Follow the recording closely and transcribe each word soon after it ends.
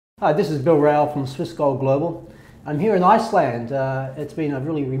Hi, this is Bill Rowell from Swiss Gold Global. I'm here in Iceland. It's been a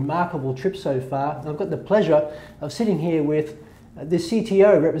really remarkable trip so far. I've got the pleasure of sitting here with the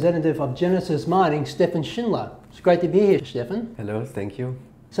CTO representative of Genesis Mining, Stefan Schindler. It's great to be here, Stefan. Hello, thank you.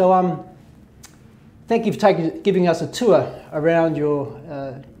 So, thank you for giving us a tour around your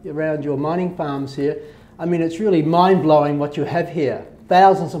mining farms here. I mean, it's really mind-blowing what you have here.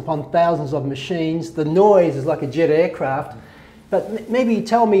 Thousands upon thousands of machines. The noise is like a jet aircraft. But maybe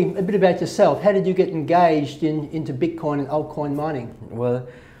tell me a bit about yourself. How did you get engaged into Bitcoin and altcoin mining? Well,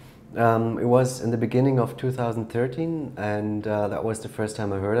 it was in the beginning of 2013, and that was the first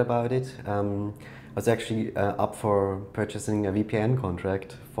time I heard about it. I was actually up for purchasing a VPN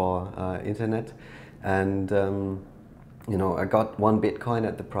contract for internet, and you know, I got one Bitcoin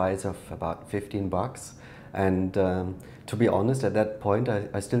at the price of about 15 bucks. And to be honest, at that point,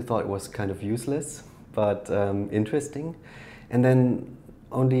 I still thought it was kind of useless, but interesting. And then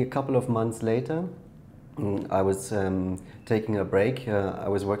only a couple of months later, I was taking a break. I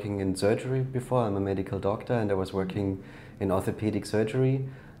was working in surgery before. I'm a medical doctor, and I was working in orthopedic surgery.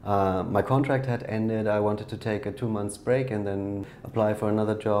 My contract had ended. I wanted to take a 2 months break and then apply for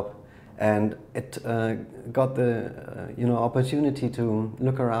another job. And it got the opportunity to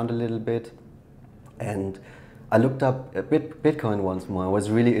look around a little bit. And I looked up Bitcoin once more. I was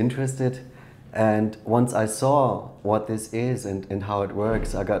really interested. And once I saw what this is and how it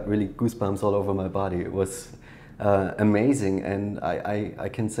works, I got really goosebumps all over my body. It was amazing, and I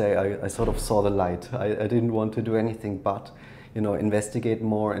can say I sort of saw the light. I didn't want to do anything but, you know, investigate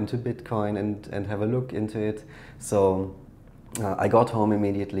more into Bitcoin and have a look into it. So I got home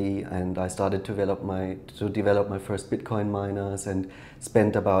immediately, and I started to develop my first Bitcoin miners, and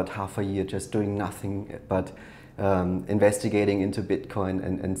spent about half a year just doing nothing but investigating into Bitcoin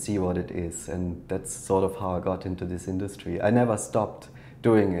and see what it is. And that's sort of how I got into this industry. I never stopped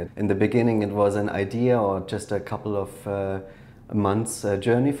doing it. In the beginning it was an idea or just a couple of months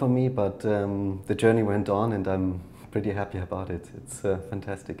journey for me, but the journey went on, and I'm pretty happy about it. It's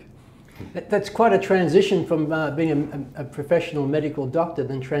fantastic. That's quite a transition from being a professional medical doctor,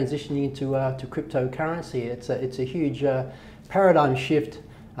 then transitioning into to cryptocurrency. It's a huge paradigm shift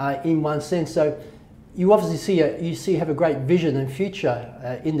in one sense. So you obviously have a great vision and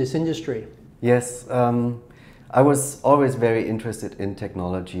future in this industry. Yes, I was always very interested in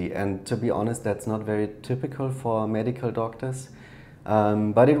technology, and to be honest, that's not very typical for medical doctors.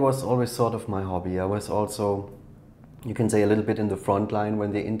 But it was always sort of my hobby. I was also, you can say, a little bit in the front line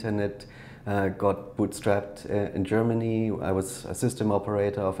when the internet got bootstrapped in Germany. I was a system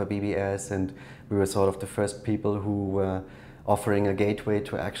operator of a BBS, and we were sort of the first people who were offering a gateway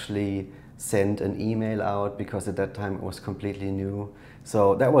to actually send an email out, because at that time it was completely new.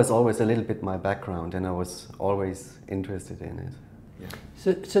 So that was always a little bit my background, and I was always interested in it.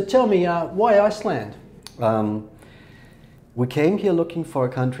 Yeah. So tell me, why Iceland? We came here looking for a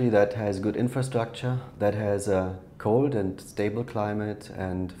country that has good infrastructure, that has a cold and stable climate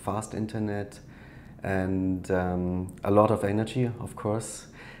and fast internet, and a lot of energy, of course.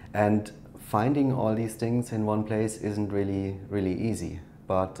 And finding all these things in one place isn't really easy.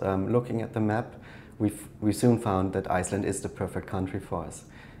 But looking at the map, we soon found that Iceland is the perfect country for us.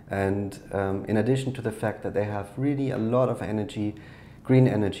 And in addition to the fact that they have really a lot of energy, green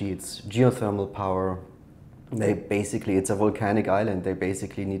energy, it's geothermal power. It's a volcanic island. They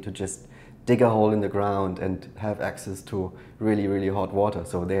basically need to just dig a hole in the ground and have access to really hot water.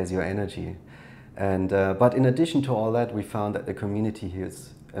 So there's your energy. And but in addition to all that, we found that the community here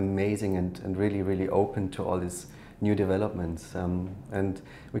is amazing and really open to all this new developments, and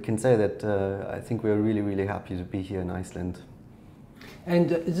we can say that I think we're really happy to be here in Iceland.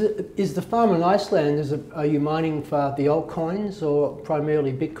 And is the farm in Iceland, are you mining for the altcoins or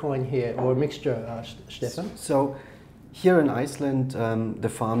primarily Bitcoin here, or a mixture, Stefan? So here in Iceland, the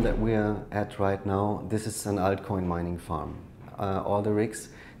farm that we're at right now, this is an altcoin mining farm. All the rigs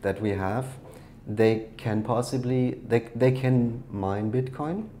that we have, they can they can mine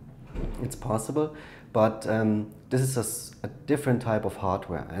Bitcoin. It's possible, but this is a different type of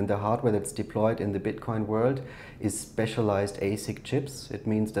hardware, and the hardware that's deployed in the Bitcoin world is specialized ASIC chips. It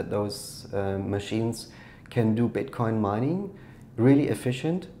means that those machines can do Bitcoin mining really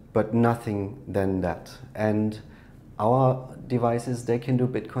efficient, but nothing than that. And our devices, they can do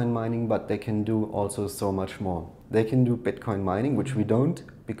Bitcoin mining, but they can do also so much more. They can do Bitcoin mining, which we don't,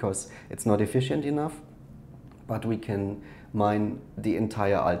 because it's not efficient enough, but we can mine the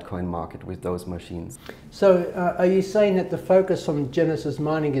entire altcoin market with those machines. So are you saying that the focus on Genesis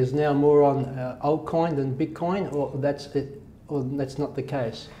Mining is now more on altcoin than Bitcoin, or that's not the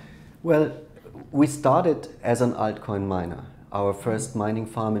case? Well, we started as an altcoin miner. Our first mining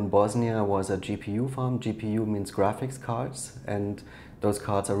farm in Bosnia was a GPU farm. GPU means graphics cards, and those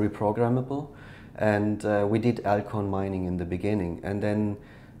cards are reprogrammable. And we did Altcoin mining in the beginning. And then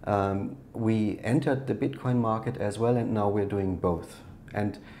we entered the Bitcoin market as well, and now we're doing both.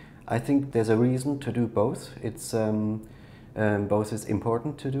 And I think there's a reason to do both. It's both is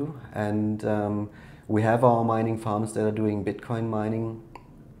important to do, and we have our mining farms that are doing Bitcoin mining,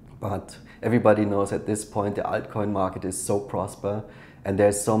 but everybody knows at this point the altcoin market is so prosperous and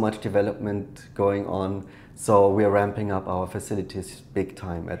there's so much development going on, so we're ramping up our facilities big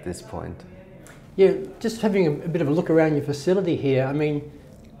time at this point. Yeah, just having a bit of a look around your facility here, I mean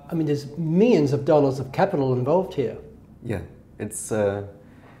there's millions of dollars of capital involved here. Yeah, it's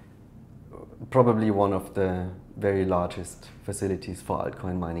probably one of the very largest facilities for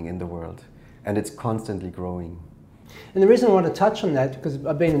altcoin mining in the world, and it's constantly growing. And the reason I want to touch on that, because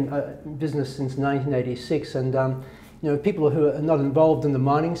I've been in business since 1986, and people who are not involved in the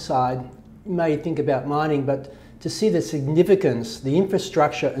mining side may think about mining, but to see the significance, the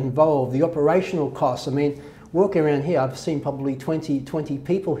infrastructure involved, the operational costs. I mean, walking around here, I've seen probably 20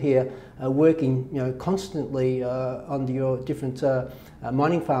 people here working, constantly on your different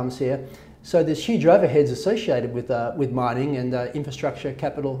mining farms here. So there's huge overheads associated with mining and infrastructure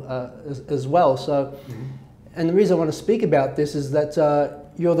capital as well. So, and the reason I want to speak about this is that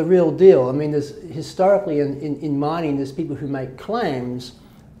you're the real deal. I mean, there's historically in mining, there's people who make claims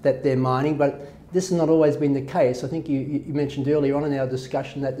that they're mining, but this has not always been the case. I think you mentioned earlier on in our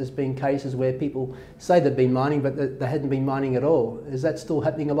discussion that there's been cases where people say they've been mining, but they hadn't been mining at all. Is that still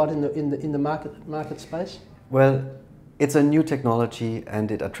happening a lot in the market space? Well, it's a new technology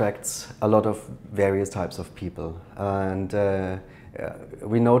and it attracts a lot of various types of people. And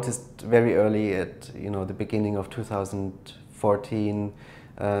we noticed very early at the beginning of 2014,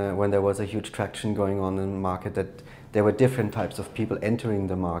 when there was a huge traction going on in the market, that there were different types of people entering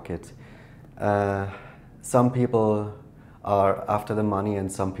the market. Some people are after the money,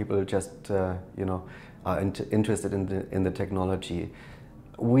 and some people just are interested in the technology.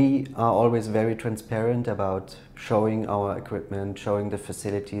 We are always very transparent about showing our equipment, showing the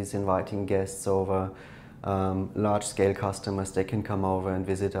facilities, inviting guests over. Large-scale customers, they can come over and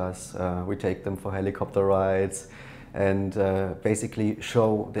visit us. We take them for helicopter rides and basically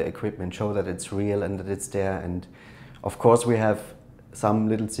show the equipment, show that it's real and that it's there. And of course we have some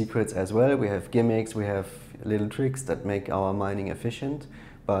little secrets as well. We have gimmicks, we have little tricks that make our mining efficient,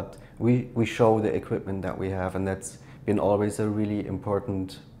 but we show the equipment that we have, and that's been always a really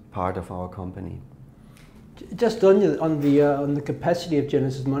important part of our company. Just on the capacity of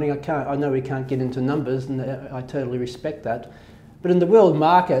Genesis Mining, I know we can't get into numbers, and I totally respect that. But in the world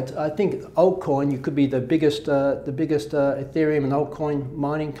market, I think Altcoin, you could be the biggest Ethereum and Altcoin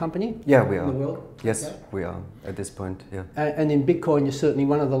mining company. Yeah, we are. In the world. Yes, yeah. We are at this point. Yeah. And in Bitcoin, you're certainly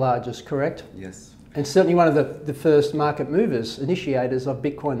one of the largest, correct? Yes. And certainly one of the first market movers, initiators of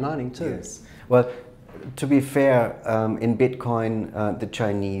Bitcoin mining too. Yes. Well, to be fair, in Bitcoin, the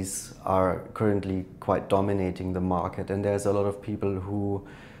Chinese are currently quite dominating the market, and there's a lot of people who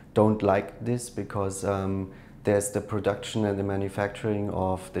don't like this because there's the production and the manufacturing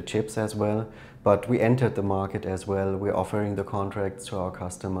of the chips as well. But we entered the market as well. We're offering the contracts to our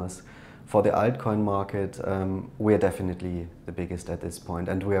customers. For the altcoin market, we're definitely the biggest at this point,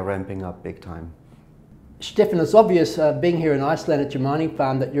 and we're ramping up big time. Stefan, it's obvious being here in Iceland at your mining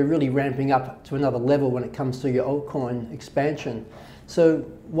farm that you're really ramping up to another level when it comes to your altcoin expansion. So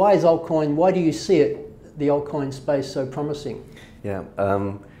why is altcoin, why do you see the altcoin space so promising? Yeah,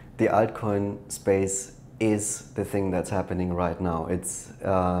 the altcoin space is the thing that's happening right now. It's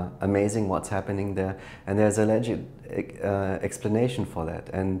amazing what's happening there, and there's a legit explanation for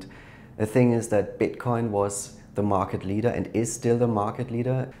that. And the thing is that Bitcoin was the market leader and is still the market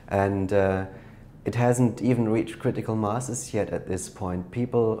leader, and it hasn't even reached critical masses yet at this point.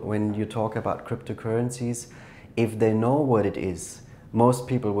 People, when you talk about cryptocurrencies, if they know what it is, most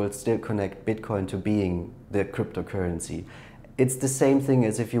people will still connect Bitcoin to being the cryptocurrency. It's the same thing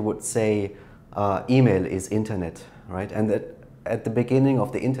as if you would say email is internet, right? And that at the beginning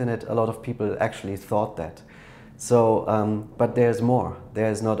of the internet, a lot of people actually thought that. So, but there's more.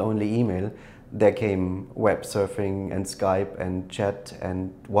 There's not only email. There came web surfing and Skype and chat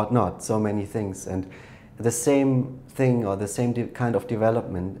and whatnot, so many things. And the same thing, or the same kind of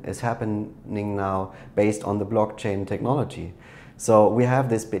development, is happening now based on the blockchain technology. So we have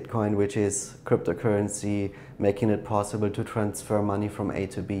this Bitcoin, which is cryptocurrency, making it possible to transfer money from A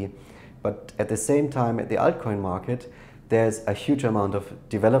to B. But at the same time, at the altcoin market, there's a huge amount of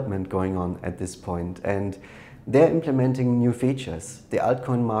development going on at this point, and they're implementing new features. The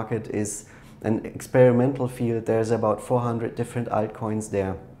altcoin market is an experimental field. There's about 400 different altcoins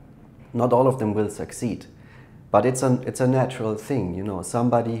there. Not all of them will succeed. But it's a natural thing, you know.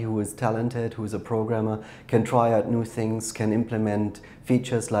 Somebody who is talented, who is a programmer, can try out new things, can implement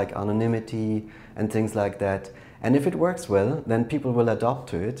features like anonymity and things like that. And if it works well, then people will adopt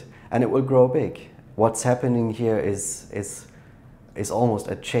to it and it will grow big. What's happening here is almost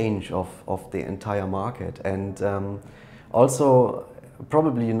a change of the entire market. And also,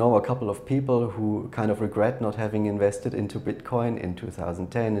 probably you know a couple of people who kind of regret not having invested into Bitcoin in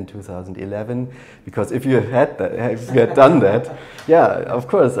 2010 and 2011, because if you had done that, yeah, of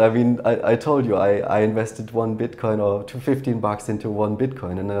course. I mean, I told you I invested one Bitcoin or $15 into one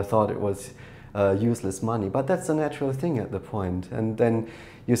Bitcoin, and I thought it was useless money. But that's a natural thing at the point. And then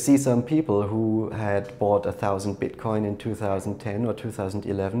you see some people who had bought 1,000 Bitcoin in 2010 or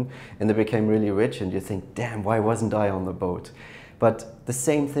 2011, and they became really rich, and you think, damn, why wasn't I on the boat? But the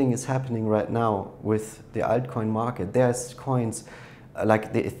same thing is happening right now with the altcoin market. There's coins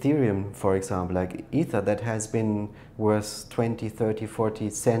like the Ethereum, for example, like Ether, that has been worth 20, 30,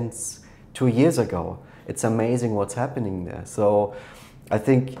 40 cents 2 years ago. It's amazing what's happening there. So I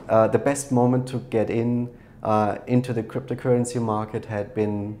think the best moment to get into the cryptocurrency market had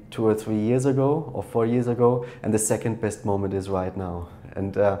been 2 or 3 years ago or 4 years ago, and the second best moment is right now.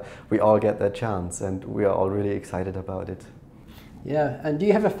 And we all get that chance, and we are all really excited about it. Yeah, and do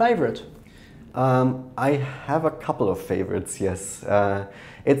you have a favorite? I have a couple of favorites, yes.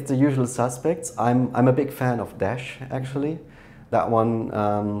 It's the usual suspects. I'm a big fan of Dash, actually. That one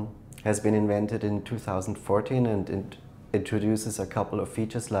has been invented in 2014, and it introduces a couple of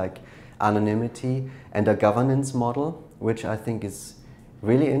features like anonymity and a governance model, which I think is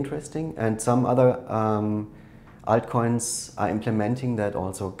really interesting. And some other altcoins are implementing that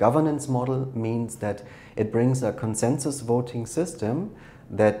also. Governance model means that it brings a consensus voting system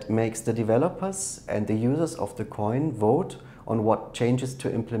that makes the developers and the users of the coin vote on what changes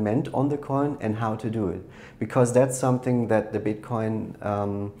to implement on the coin and how to do it. Because that's something that the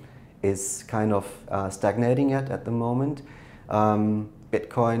Bitcoin is kind of stagnating at the moment.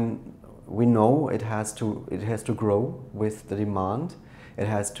 Bitcoin, we know it has to grow with the demand. It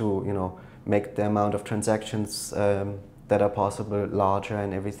has to, you know, make the amount of transactions that are possible larger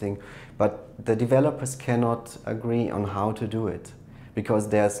and everything. But the developers cannot agree on how to do it because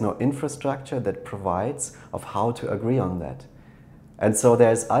there's no infrastructure that provides of how to agree on that. And so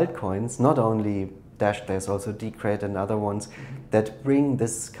there's altcoins, not only Dash, there's also Decred and other ones that bring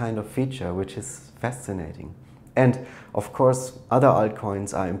this kind of feature, which is fascinating. And of course, other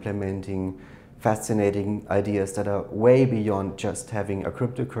altcoins are implementing fascinating ideas that are way beyond just having a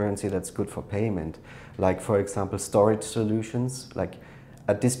cryptocurrency that's good for payment. Like, for example, storage solutions, like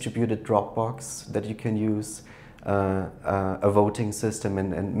a distributed Dropbox that you can use, a voting system,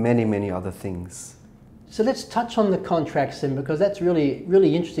 and many, many other things. So let's touch on the contracts then, because that's really,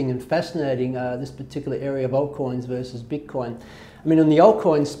 really interesting and fascinating, this particular area of altcoins versus Bitcoin. I mean, in the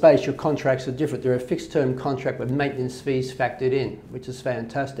altcoin space, your contracts are different. They're a fixed term contract with maintenance fees factored in, which is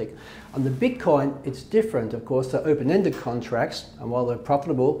fantastic. On the Bitcoin, it's different, of course. They're open-ended contracts, and while they're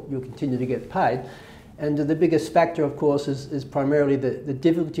profitable, you'll continue to get paid. And the biggest factor, of course, is primarily the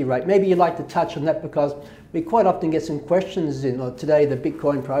difficulty rate. Maybe you'd like to touch on that, because we quite often get some questions in. Like today, the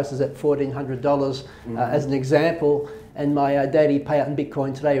Bitcoin price is at $1,400 as an example, and my daily payout in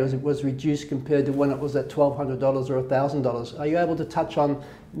Bitcoin today was reduced compared to when it was at $1,200 or $1,000. Are you able to touch on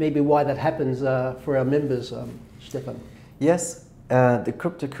maybe why that happens for our members, Stefan? Yes, the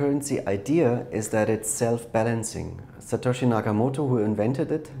cryptocurrency idea is that it's self-balancing. Satoshi Nakamoto, who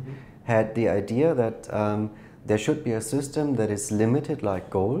invented it, had the idea that there should be a system that is limited like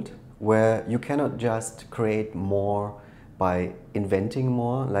gold, where you cannot just create more by inventing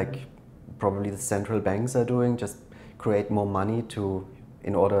more, like probably the central banks are doing, just create more money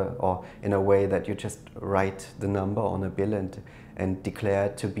in a way that you just write the number on a bill and declare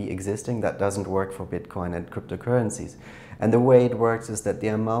it to be existing. That doesn't work for Bitcoin and cryptocurrencies. And the way it works is that the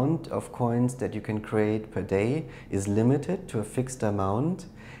amount of coins that you can create per day is limited to a fixed amount,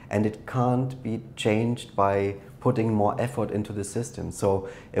 and it can't be changed by putting more effort into the system. So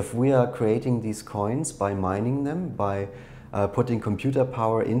if we are creating these coins by mining them, by putting computer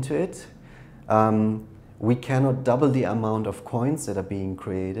power into it, we cannot double the amount of coins that are being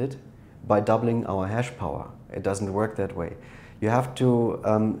created by doubling our hash power. It doesn't work that way. You have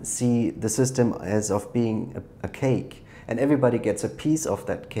to see the system as of being a cake, and everybody gets a piece of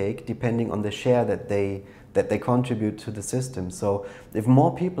that cake depending on the share that they contribute to the system. So if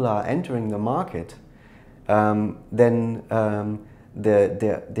more people are entering the market, then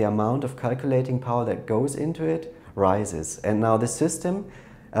the amount of calculating power that goes into it rises. And now the system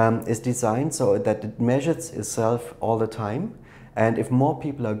is designed so that it measures itself all the time. And if more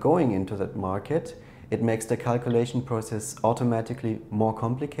people are going into that market, it makes the calculation process automatically more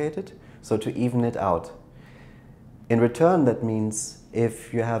complicated, so to even it out. In return, that means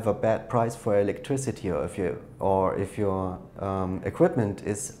if you have a bad price for electricity, or if your equipment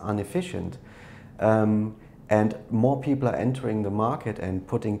is inefficient, and more people are entering the market and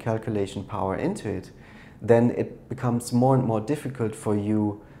putting calculation power into it, then it becomes more and more difficult for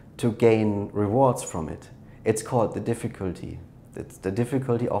you to gain rewards from it. It's called the difficulty. It's the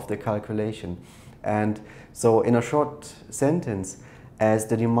difficulty of the calculation. And so in a short sentence, as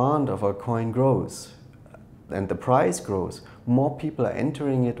the demand of a coin grows and the price grows, more people are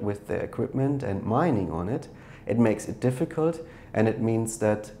entering it with their equipment and mining on it. It makes it difficult, and it means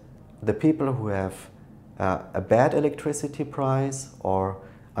that the people who have a bad electricity price or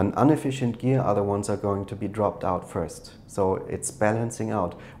an inefficient gear are the ones are going to be dropped out first. So it's balancing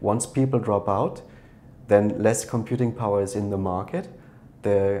out. Once people drop out, then less computing power is in the market,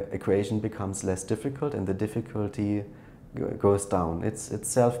 the equation becomes less difficult and the difficulty goes down. It's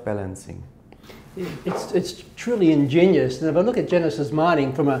self-balancing. It's truly ingenious. And if I look at Genesis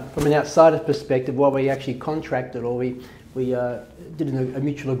Mining from an outsider's perspective, while we actually contracted or we did a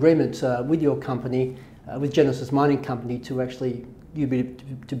mutual agreement with your company, with Genesis Mining Company, to actually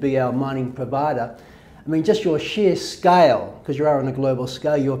to be our mining provider. I mean, just your sheer scale, because you are on a global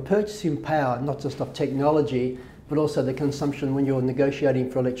scale, your purchasing power, not just of technology, but also the consumption when you're negotiating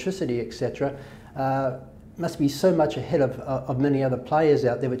for electricity, etc., must be so much ahead of many other players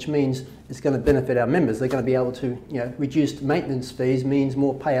out there, which means it's going to benefit our members. They're going to be able to, reduced maintenance fees means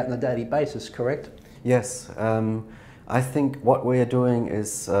more payout on a daily basis, correct? Yes. I think what we are doing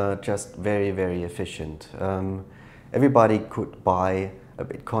is just very, very efficient. Everybody could buy a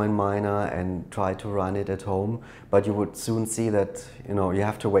Bitcoin miner and try to run it at home, but you would soon see that you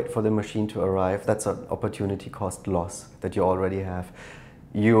have to wait for the machine to arrive. That's an opportunity cost loss that you already have.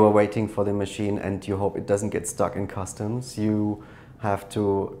 You are waiting for the machine and you hope it doesn't get stuck in customs. You have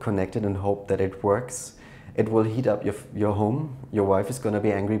to connect it and hope that it works. It will heat up your home. Your wife is going to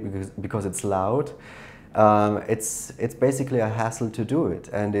be angry because it's loud. It's basically a hassle to do it,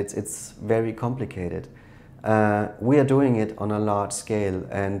 and it's very complicated. We are doing it on a large scale,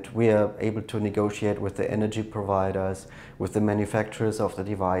 and we are able to negotiate with the energy providers, with the manufacturers of the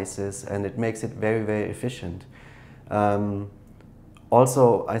devices, and it makes it very, very efficient.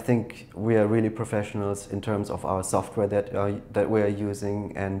 Also, I think we are really professionals in terms of our software that we are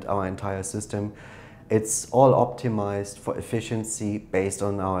using and our entire system. It's all optimized for efficiency based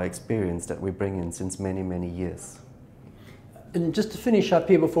on our experience that we bring in since many, many years. And just to finish up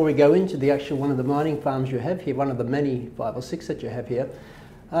here before we go into the actual one of the mining farms you have here, one of the many 5 or 6 that you have here,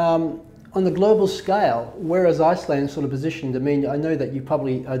 on the global scale, where is Iceland sort of positioned? I mean, I know that you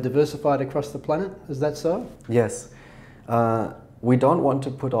probably are diversified across the planet. Is that so? Yes. We don't want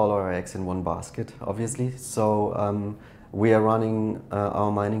to put all our eggs in one basket, obviously. So we are running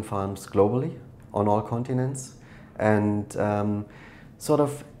our mining farms globally on all continents, and sort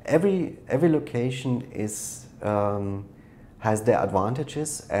of every location is has their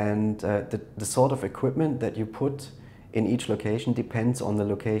advantages, and the sort of equipment that you put in each location depends on the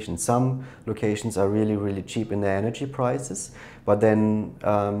location. Some locations are really, really cheap in their energy prices, but then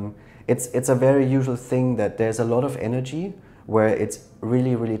it's a very usual thing that there's a lot of energy where it's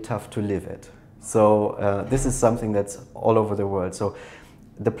really, really tough to live at. So this is something that's all over the world. So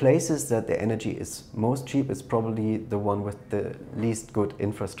the places that the energy is most cheap is probably the one with the least good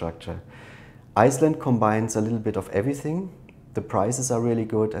infrastructure. Iceland combines a little bit of everything. The prices are really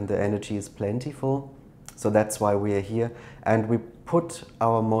good and the energy is plentiful. So that's why we are here. And we put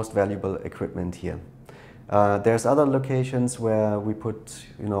our most valuable equipment here. There's other locations where we put,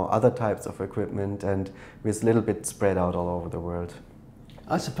 other types of equipment, and we're a little bit spread out all over the world.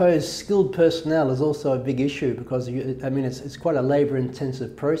 I suppose skilled personnel is also a big issue because it's quite a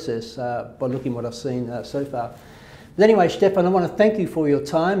labour-intensive process by looking at what I've seen so far. But anyway, Stefan, I want to thank you for your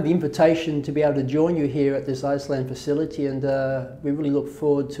time, the invitation to be able to join you here at this Iceland facility, and we really look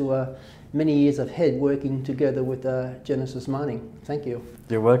forward to many years ahead working together with Genesis Mining. Thank you.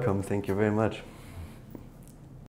 You're welcome. Thank you very much.